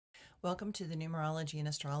Welcome to the Numerology and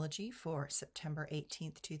Astrology for September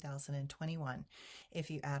 18th, 2021. If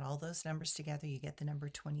you add all those numbers together, you get the number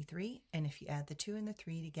 23. And if you add the 2 and the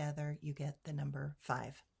 3 together, you get the number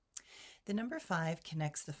 5. The number 5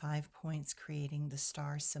 connects the 5 points, creating the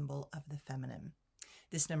star symbol of the feminine.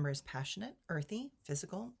 This number is passionate, earthy,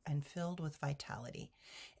 physical, and filled with vitality.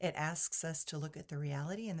 It asks us to look at the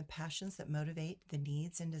reality and the passions that motivate the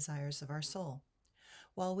needs and desires of our soul.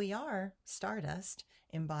 While we are stardust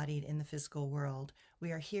embodied in the physical world,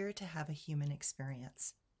 we are here to have a human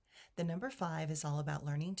experience. The number 5 is all about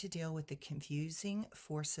learning to deal with the confusing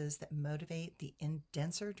forces that motivate the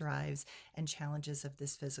denser drives and challenges of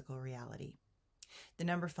this physical reality. The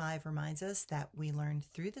number 5 reminds us that we learn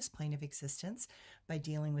through this plane of existence. By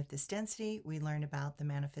dealing with this density, we learn about the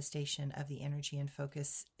manifestation of the energy and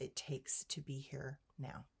focus it takes to be here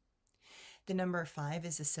now. The number 5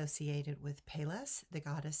 is associated with Pales, the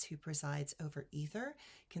goddess who presides over ether,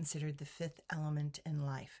 considered the 5th element in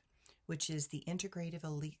life, which is the integrative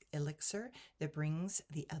elixir that brings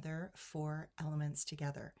the other 4 elements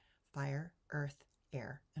together: fire, earth,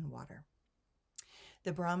 air, and water.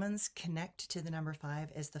 The Brahmins connect to the number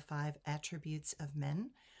 5 as the 5 attributes of men: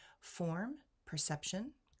 form,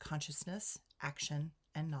 perception, consciousness, action,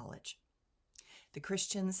 and knowledge. The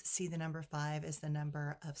Christians see the number 5 as the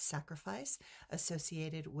number of sacrifice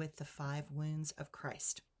associated with the 5 wounds of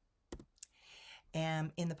Christ.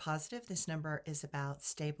 And in the positive, this number is about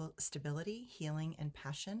stability, healing, and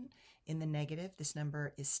passion. In the negative, this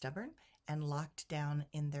number is stubborn and locked down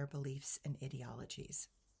in their beliefs and ideologies.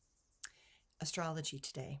 Astrology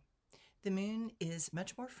today. The moon is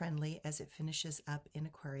much more friendly as it finishes up in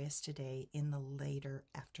Aquarius today in the later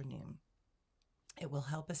afternoon. It will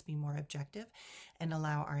help us be more objective and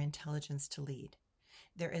allow our intelligence to lead.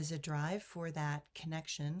 There is a drive for that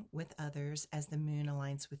connection with others as the moon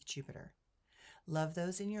aligns with Jupiter. Love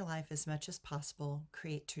those in your life as much as possible.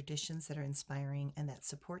 Create traditions that are inspiring and that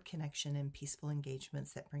support connection and peaceful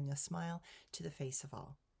engagements that bring a smile to the face of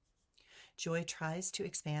all. Joy tries to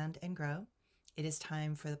expand and grow. It is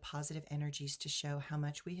time for the positive energies to show how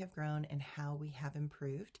much we have grown and how we have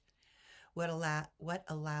improved. What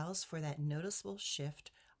allows for that noticeable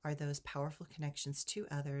shift are those powerful connections to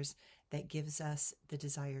others that gives us the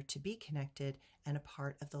desire to be connected and a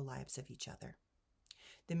part of the lives of each other.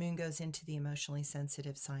 The moon goes into the emotionally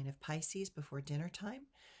sensitive sign of Pisces before dinner time.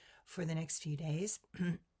 For the next few days,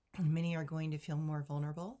 many are going to feel more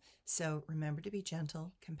vulnerable, so remember to be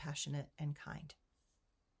gentle, compassionate, and kind.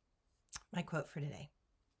 My quote for today: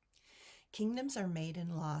 kingdoms are made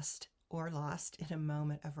and lost in a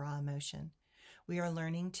moment of raw emotion. We are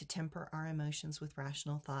learning to temper our emotions with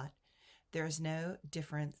rational thought. There is no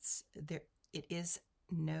difference. It is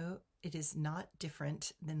not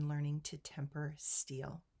different than learning to temper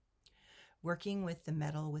steel. Working with the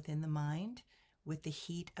metal within the mind, with the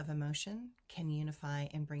heat of emotion, can unify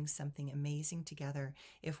and bring something amazing together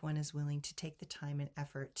if one is willing to take the time and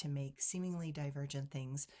effort to make seemingly divergent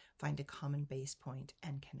things find a common base point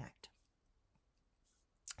and connect.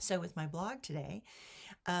 So with my blog today,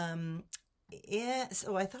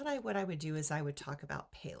 so I thought what I would do is I would talk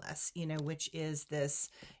about Pales, which is this,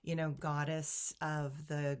 goddess of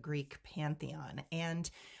the Greek pantheon. And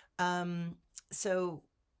so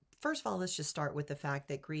first of all, let's just start with the fact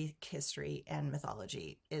that Greek history and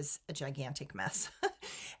mythology is a gigantic mess.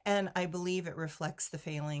 And I believe it reflects the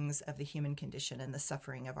failings of the human condition and the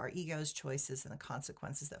suffering of our egos, choices, and the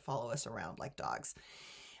consequences that follow us around like dogs.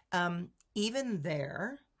 Even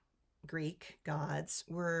there, Greek gods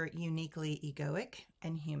were uniquely egoic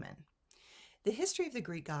and human. The history of the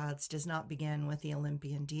Greek gods does not begin with the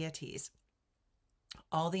Olympian deities.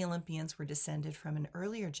 All the Olympians were descended from an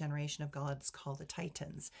earlier generation of gods called the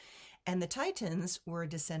Titans. And the Titans were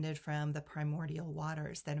descended from the primordial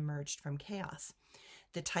waters that emerged from chaos.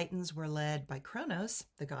 The Titans were led by Kronos,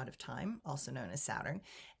 the god of time, also known as Saturn,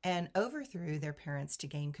 and overthrew their parents to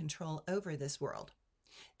gain control over this world.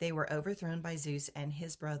 They were overthrown by Zeus and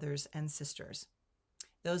his brothers and sisters.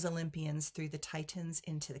 Those Olympians threw the Titans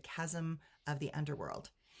into the chasm of the underworld.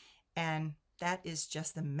 And that is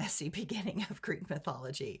just the messy beginning of Greek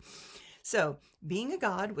mythology. So being a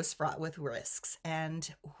god was fraught with risks,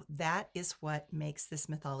 and that is what makes this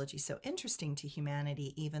mythology so interesting to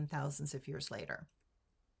humanity even thousands of years later.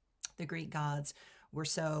 The Greek gods were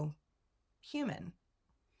so human.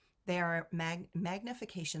 They are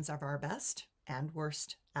magnifications of our best and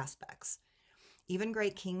worst aspects. Even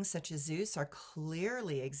great kings such as Zeus are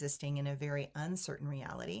clearly existing in a very uncertain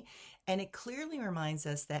reality, and it clearly reminds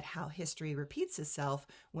us that how history repeats itself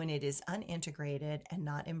when it is unintegrated and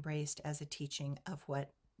not embraced as a teaching of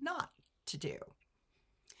what not to do.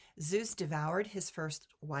 Zeus devoured his first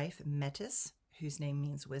wife, Metis, whose name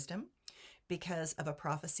means wisdom, because of a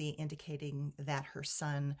prophecy indicating that her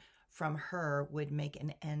son from her would make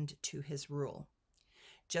an end to his rule.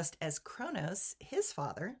 Just as Kronos, his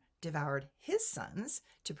father, devoured his sons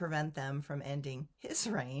to prevent them from ending his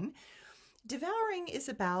reign, devouring is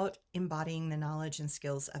about embodying the knowledge and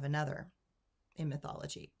skills of another in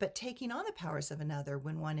mythology, but taking on the powers of another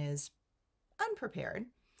when one is unprepared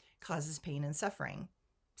causes pain and suffering.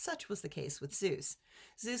 Such was the case with Zeus.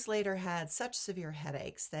 Zeus later had such severe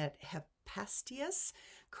headaches that Hephaestus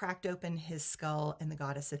cracked open his skull, and the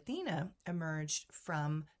goddess Athena emerged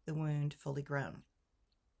from the wound fully grown.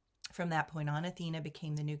 From that point on, Athena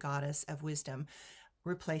became the new goddess of wisdom,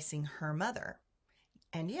 replacing her mother.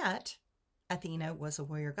 And yet, Athena was a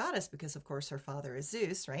warrior goddess because, of course, her father is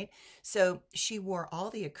Zeus, right? So she wore all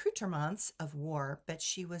the accoutrements of war, but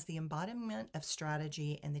she was the embodiment of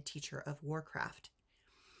strategy and the teacher of warcraft.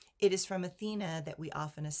 It is from Athena that we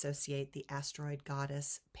often associate the asteroid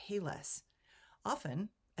goddess Pallas. Often,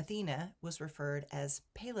 Athena was referred as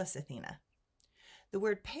Pallas Athena. The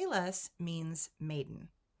word Pallas means maiden.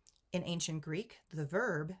 In ancient Greek, the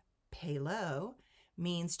verb palo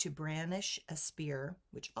means to brandish a spear,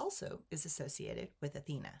 which also is associated with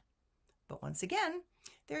Athena. But once again,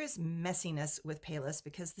 there is messiness with Pallas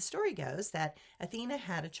because the story goes that Athena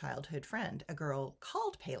had a childhood friend, a girl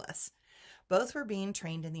called Pallas. Both were being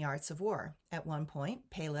trained in the arts of war. At one point,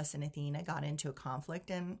 Pallas and Athena got into a conflict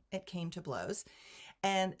and it came to blows.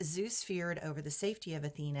 And Zeus feared over the safety of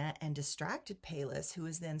Athena and distracted Pallas, who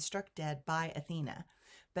was then struck dead by Athena.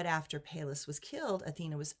 But after Pallas was killed,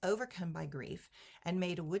 Athena was overcome by grief and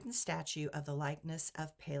made a wooden statue of the likeness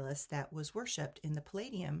of Pallas that was worshipped in the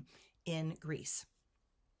Palladium in Greece.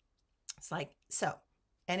 It's like, so,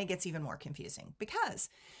 and it gets even more confusing because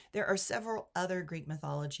there are several other Greek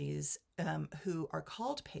mythologies who are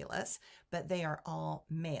called Pallas, but they are all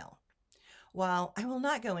male. While I will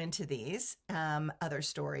not go into these other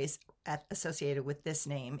stories associated with this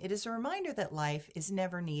name, it is a reminder that life is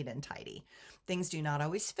never neat and tidy. Things do not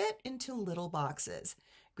always fit into little boxes.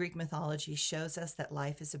 Greek mythology shows us that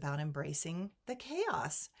life is about embracing the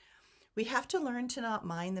chaos. We have to learn to not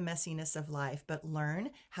mind the messiness of life, but learn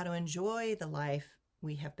how to enjoy the life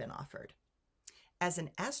we have been offered. As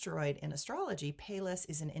an asteroid in astrology, Pallas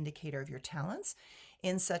is an indicator of your talents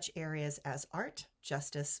in such areas as art,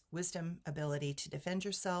 justice, wisdom, ability to defend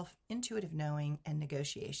yourself, intuitive knowing, and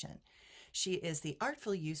negotiation. She is the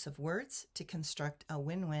artful use of words to construct a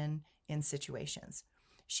win-win in situations.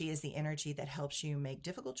 She is the energy that helps you make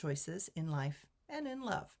difficult choices in life and in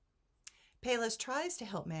love. Pallas tries to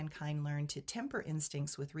help mankind learn to temper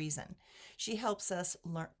instincts with reason. She helps us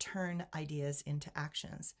turn ideas into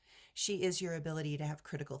actions. She is your ability to have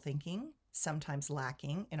critical thinking, sometimes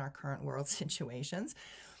lacking in our current world situations.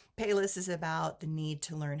 Pallas is about the need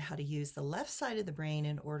to learn how to use the left side of the brain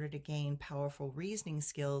in order to gain powerful reasoning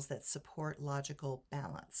skills that support logical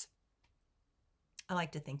balance. I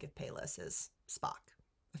like to think of Pallas as Spock,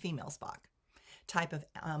 a female Spock, type of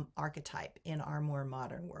archetype in our more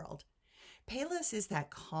modern world. Pallas is that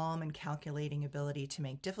calm and calculating ability to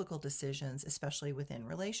make difficult decisions, especially within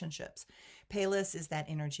relationships. Pallas is that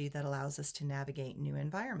energy that allows us to navigate new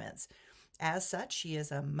environments. As such, she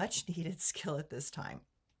is a much-needed skill at this time.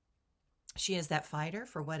 She is that fighter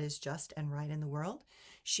for what is just and right in the world.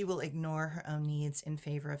 She will ignore her own needs in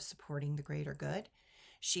favor of supporting the greater good.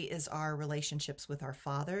 She is our relationships with our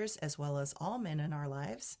fathers, as well as all men in our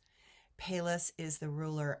lives. Pallas is the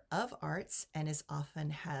ruler of arts and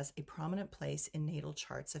often has a prominent place in natal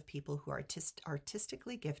charts of people who are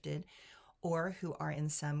artistically gifted or who are in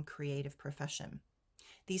some creative profession.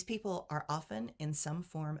 These people are often in some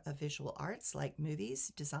form of visual arts like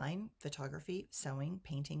movies, design, photography, sewing,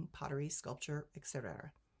 painting, pottery, sculpture,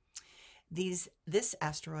 etc. This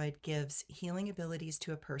asteroid gives healing abilities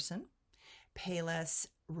to a person. Pallas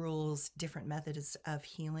rules different methods of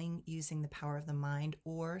healing using the power of the mind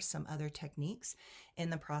or some other techniques in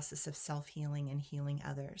the process of self-healing and healing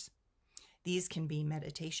others. These can be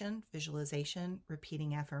meditation, visualization,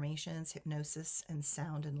 repeating affirmations, hypnosis, and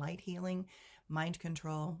sound and light healing, mind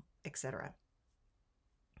control, etc.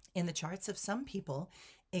 In the charts of some people,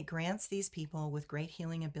 it grants these people with great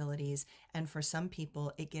healing abilities, and for some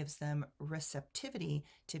people, it gives them receptivity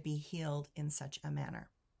to be healed in such a manner.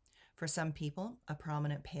 For some people, a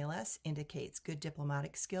prominent Pallas indicates good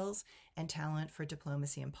diplomatic skills and talent for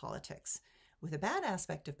diplomacy and politics. With a bad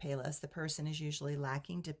aspect of Pallas, the person is usually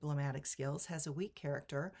lacking diplomatic skills, has a weak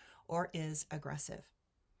character, or is aggressive.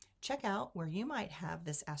 Check out where you might have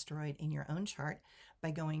this asteroid in your own chart by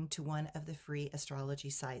going to one of the free astrology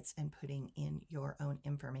sites and putting in your own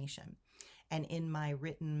information. And in my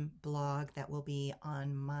written blog that will be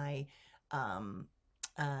on my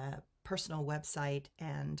personal website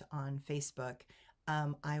and on Facebook,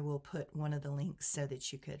 I will put one of the links so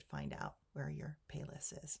that you could find out where your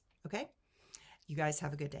Payless is. Okay? You guys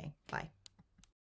have a good day. Bye.